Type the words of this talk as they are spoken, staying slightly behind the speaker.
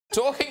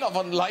Talking of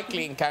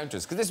unlikely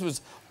encounters, because this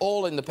was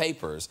all in the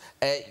papers,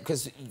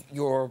 because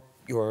your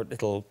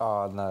little...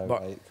 Oh, no,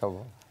 mate, come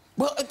on.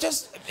 Well,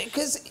 just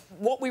because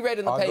what we read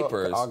in the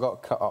papers... I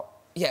got cut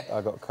up. Yeah.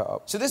 I got cut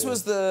up. So this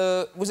was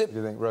the... Was it...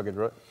 You think rugged,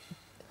 right?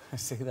 I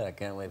see that. I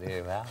can't wait to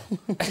hear about.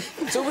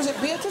 So was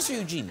it Beatrice or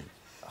Eugenie?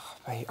 Oh,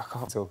 mate, I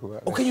can't talk about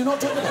it. Oh, can you not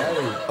talk about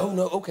it? Oh,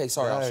 no, OK,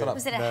 sorry, I'll shut up.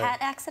 Was it a hat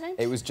accident?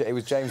 It was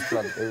James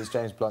Blunt. It was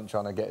James Blunt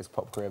trying to get his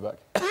pop career back.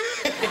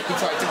 He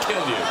tried to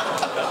kill you.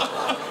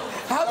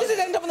 How did it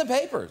end up in the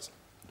papers?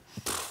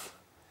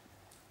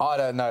 I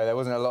don't know. There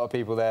wasn't a lot of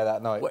people there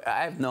that night. Wait,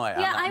 I have no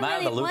idea. Yeah, I'm out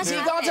of the loop. So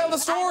you can't tell the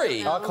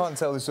story. I can't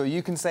tell the story.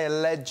 You can say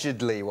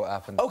allegedly what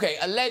happened. OK,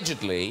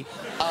 allegedly,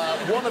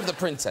 one of the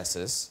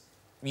princesses,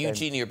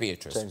 Eugenie or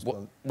Beatrice, James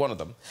Blunt. One of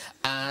them,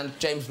 and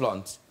James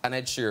Blunt and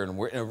Ed Sheeran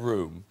were in a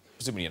room,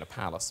 presumably in a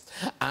palace,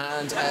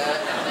 and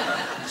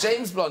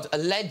James Blunt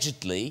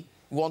allegedly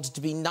wanted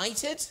to be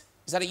knighted.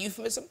 Is that a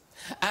euphemism?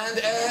 And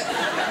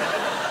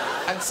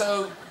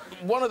so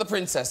one of the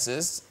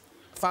princesses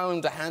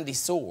found a handy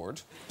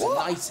sword to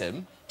knight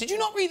him. Did you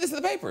not read this in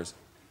the papers?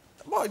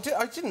 Well,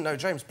 I didn't know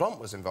James Blunt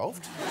was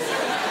involved.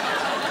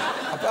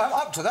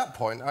 Up to that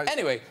point...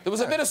 Anyway, there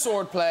was a bit of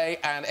sword play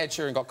and Ed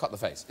Sheeran got cut in the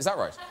face. Is that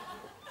right?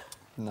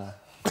 No.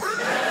 Do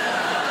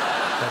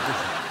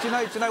you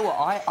know what?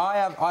 I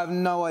have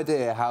no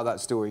idea how that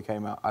story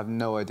came out. I have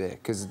no idea,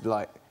 because,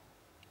 like,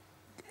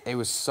 it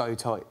was so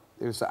tight.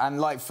 It was, and,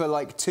 like, for,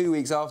 like, 2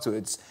 weeks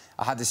afterwards,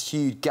 I had this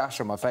huge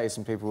gash on my face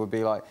and people would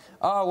be like,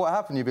 oh, what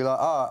happened? You'd be like,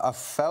 oh, I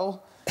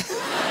fell.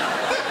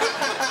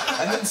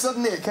 And then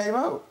suddenly it came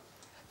out.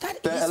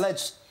 They're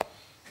alleged.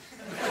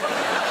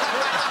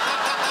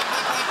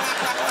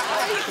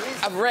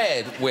 I've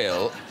read,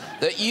 Will,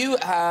 that you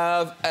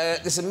have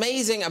this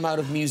amazing amount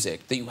of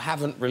music that you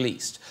haven't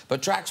released,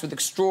 but tracks with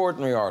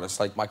extraordinary artists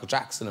like Michael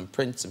Jackson and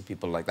Prince and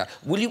people like that.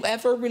 Will you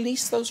ever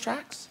release those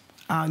tracks?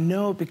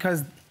 No,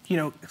 because, you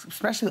know,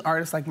 especially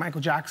artists like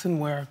Michael Jackson,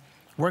 where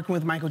working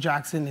with Michael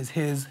Jackson is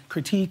his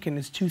critique and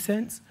his 2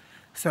 cents.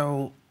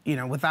 So, you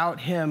know, without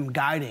him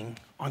guiding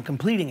on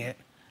completing it,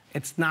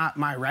 it's not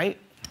my right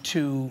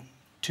to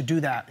do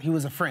that. He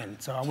was a friend,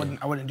 so I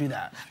wouldn't do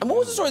that. And what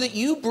was the story that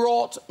you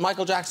brought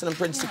Michael Jackson and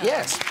Prince to...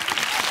 Yes.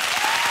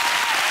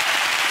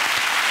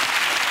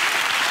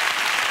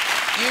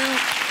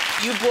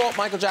 You brought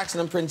Michael Jackson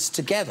and Prince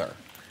together.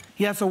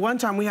 Yeah, so one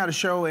time we had a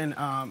show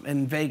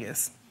in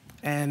Vegas,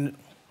 and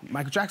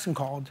Michael Jackson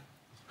called.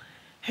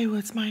 Hey,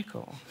 what's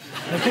Michael?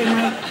 Like, hey,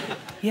 Mike.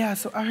 Yeah,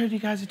 so I heard you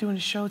guys are doing a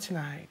show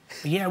tonight.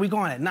 Yeah, we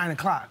going at 9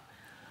 o'clock.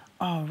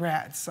 Oh,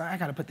 rats, I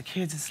gotta put the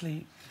kids to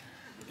sleep.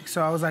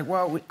 So I was like,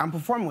 well, I'm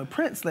performing with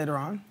Prince later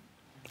on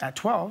at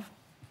 12.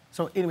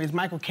 So anyways,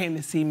 Michael came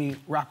to see me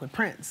rock with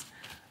Prince.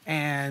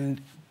 And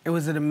it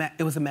was a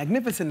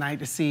magnificent night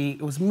to see.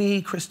 It was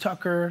me, Chris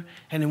Tucker,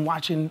 and then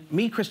watching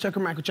me, Chris Tucker,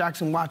 Michael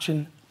Jackson,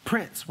 watching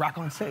Prince rock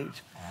on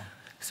stage.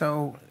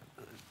 So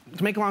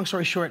to make a long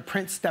story short,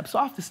 Prince steps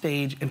off the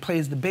stage and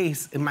plays the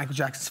bass in Michael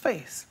Jackson's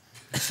face.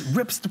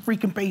 Rips the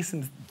freaking bass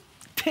in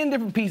 10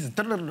 different pieces.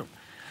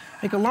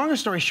 Make a longer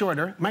story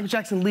shorter, Michael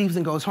Jackson leaves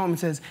and goes home and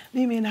says,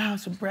 meet me in the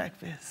house for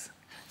breakfast.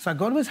 So I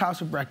go to his house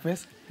for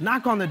breakfast,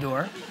 knock on the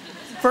door.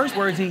 First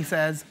words he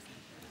says,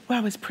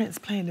 why was Prince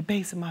playing the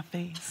bass in my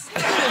face?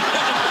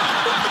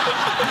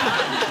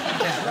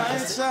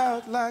 Lights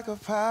out like a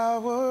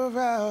power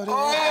outage.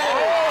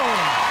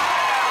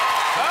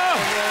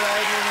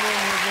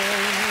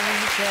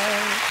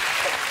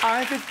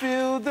 I could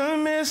feel the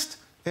mist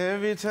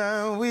every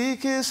time we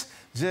kiss.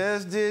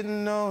 Just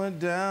didn't know a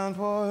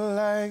downpour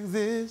like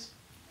this.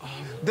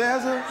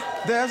 There's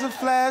a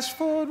flash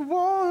forward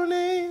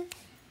warning.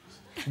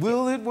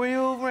 Will it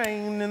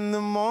rain in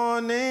the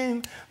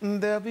morning?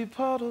 There'll be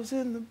puddles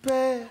in the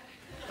bed.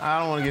 I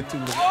don't want to get too...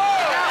 Oh,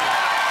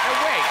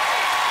 wait.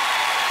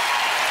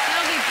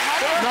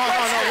 No,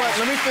 wait.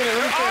 Let me finish.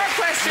 Our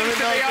questions to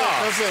the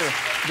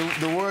off.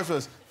 The words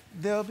was,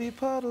 there'll be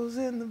puddles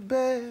in the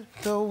bed,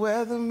 the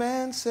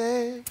weatherman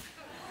said.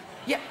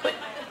 Yeah, but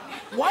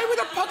why were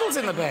there puddles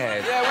in the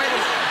bed? Yeah, wait a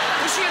minute.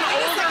 Was she an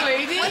older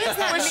lady? What is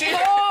that? Was she...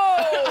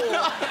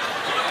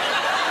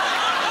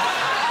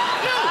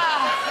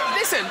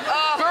 Listen,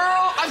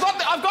 girl,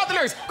 I've got the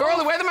lyrics. Girl,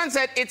 the weatherman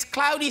said it's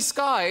cloudy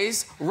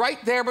skies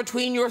right there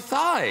between your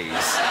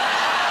thighs.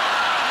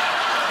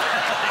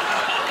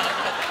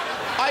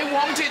 I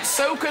want it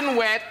soaking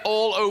wet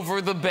all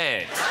over the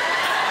bed.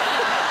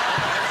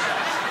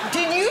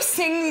 Did you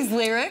sing these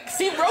lyrics?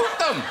 He wrote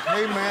them.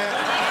 Hey, man.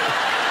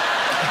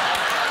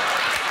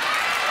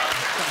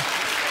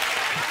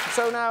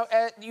 So now,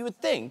 you would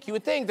think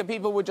that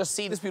people would just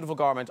see this beautiful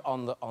garment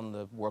on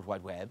the World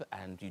Wide Web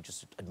and you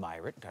just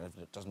admire it, kind of,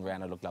 doesn't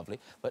Rihanna look lovely?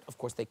 But of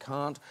course they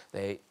can't.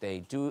 They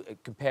do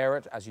compare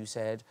it, as you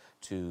said,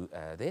 to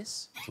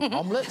this, to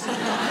omelette. That's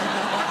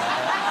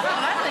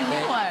a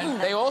new one.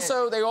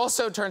 They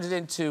also turned it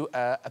into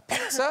a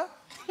pizza.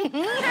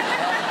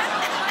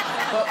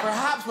 But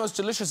perhaps most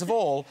delicious of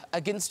all,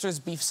 a Ginster's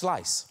beef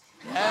slice.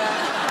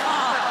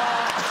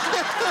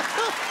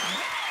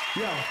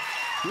 Yo,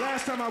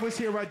 Last time I was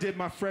here, I did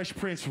my Fresh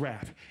Prince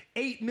rap.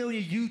 8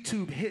 million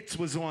YouTube hits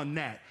was on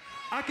that.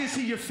 I can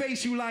see your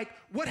face, you like,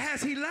 what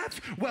has he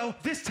left? Well,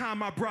 this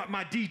time I brought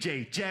my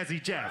DJ,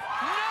 Jazzy Jeff.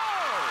 No!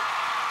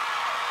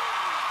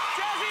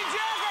 Jazzy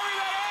Jeff,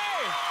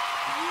 everybody!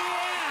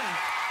 Yeah.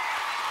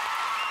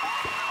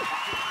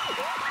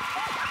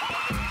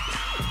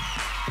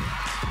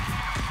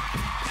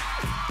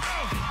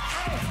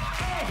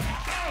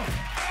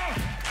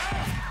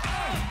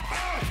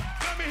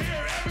 Let me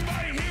hear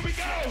everybody, here we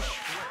go.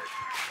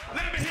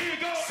 Let me hear you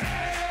go,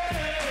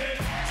 hey.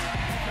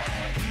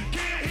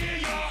 Can't hear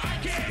y'all, I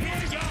can't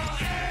hear y'all,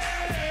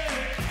 hey.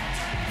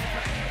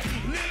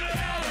 Little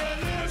louder,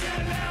 little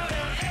bit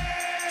louder,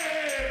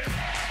 hey.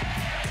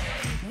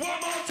 One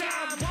more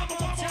time, one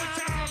more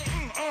time.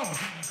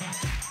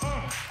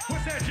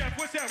 What's that, Jeff?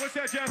 What's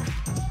that, Jeff?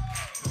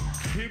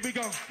 Here we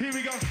go, here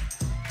we go.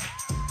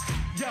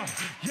 Yo.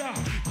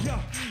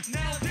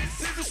 Now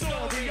this is a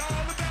story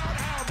all about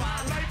how my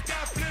life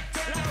got flipped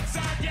and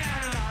upside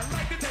down. I'd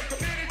like to take a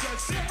minute,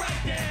 just sit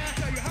right there.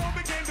 Tell you how I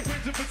became the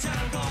prince of a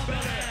town called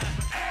Bel Air.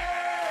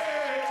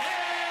 Hey,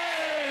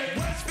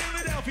 West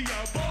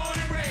Philadelphia, born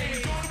and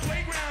raised. On the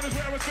playground is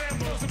where I spent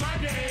most of my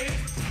days.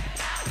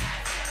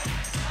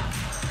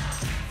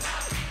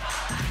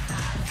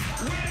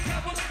 With a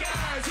couple of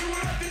guys who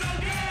were up to no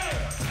good.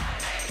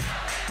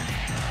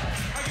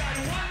 I got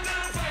in one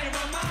little fight and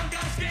my mom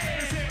got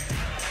scared.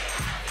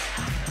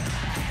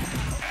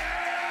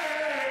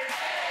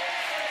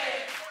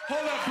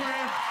 Hold up,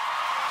 Graham.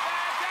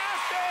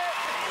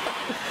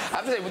 I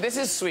have to say, well, this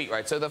is sweet,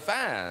 right? So the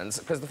fans,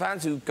 because the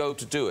fans who go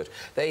to do it,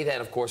 they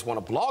then, of course, want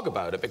to blog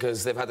about it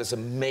because they've had this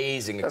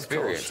amazing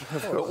experience.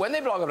 But when they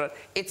blog about it,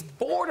 it's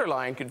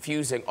borderline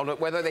confusing on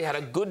whether they had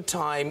a good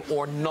time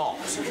or not.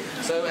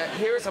 So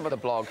here are some of the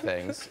blog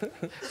things.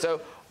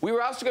 So we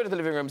were asked to go to the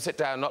living room, sit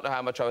down, not know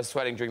how much I was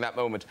sweating during that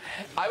moment.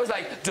 I was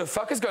like, the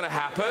fuck is going to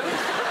happen?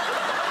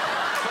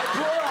 My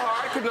poor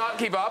heart could not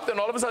keep up. Then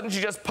all of a sudden,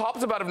 she just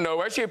popped up out of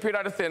nowhere. She appeared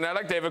out of thin air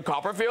like David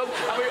Copperfield,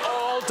 and we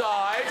all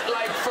died,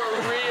 like, for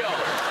real.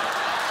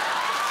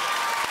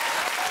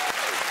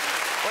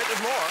 Wait,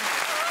 there's more.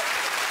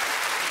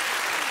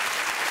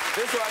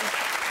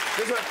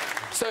 This one.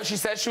 So she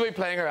said she'll be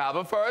playing her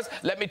album for us.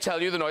 Let me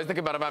tell you, the noise that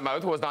came out of my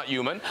mouth was not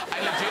human.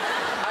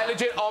 I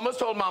legit almost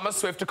told Mama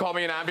Swift to call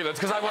me an ambulance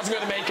because I wasn't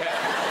going to make it.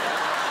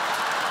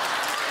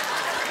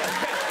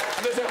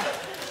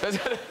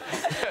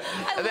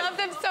 I love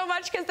them so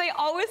much because they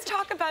always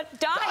talk about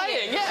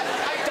dying. Yeah,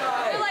 I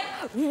died. They're like,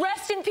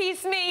 rest in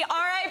peace me,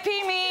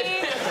 R.I.P. me,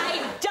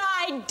 I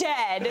died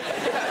dead.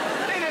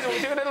 Yeah. We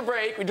did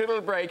a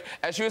little break,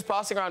 and she was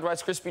passing around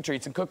Rice Krispie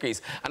treats and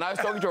cookies, and I was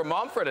talking to her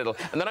mom for a little,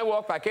 and then I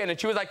walked back in, and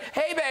she was like,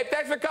 hey, babe,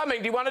 thanks for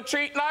coming. Do you want a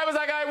treat? And I was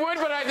like, I would,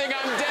 but I think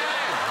I'm dead.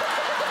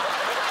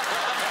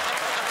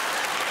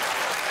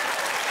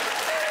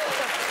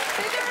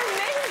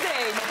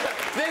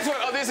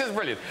 This is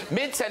brilliant.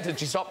 Mid-sentence,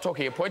 she stopped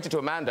talking and pointed to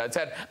Amanda and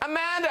said,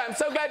 Amanda, I'm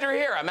so glad you're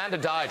here. Amanda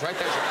died right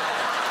there.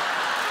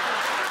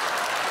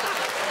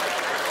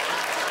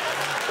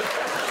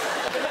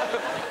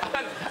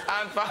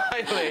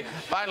 And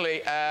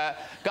finally,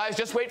 guys,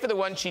 just wait for the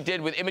one she did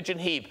with Imogen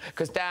Heap,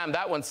 because damn,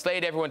 that one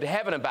slayed everyone to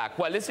heaven and back.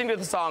 While listening to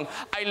the song,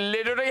 I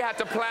literally had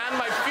to plan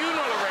my funeral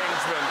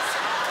arrangements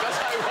because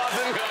I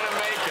wasn't going to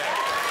make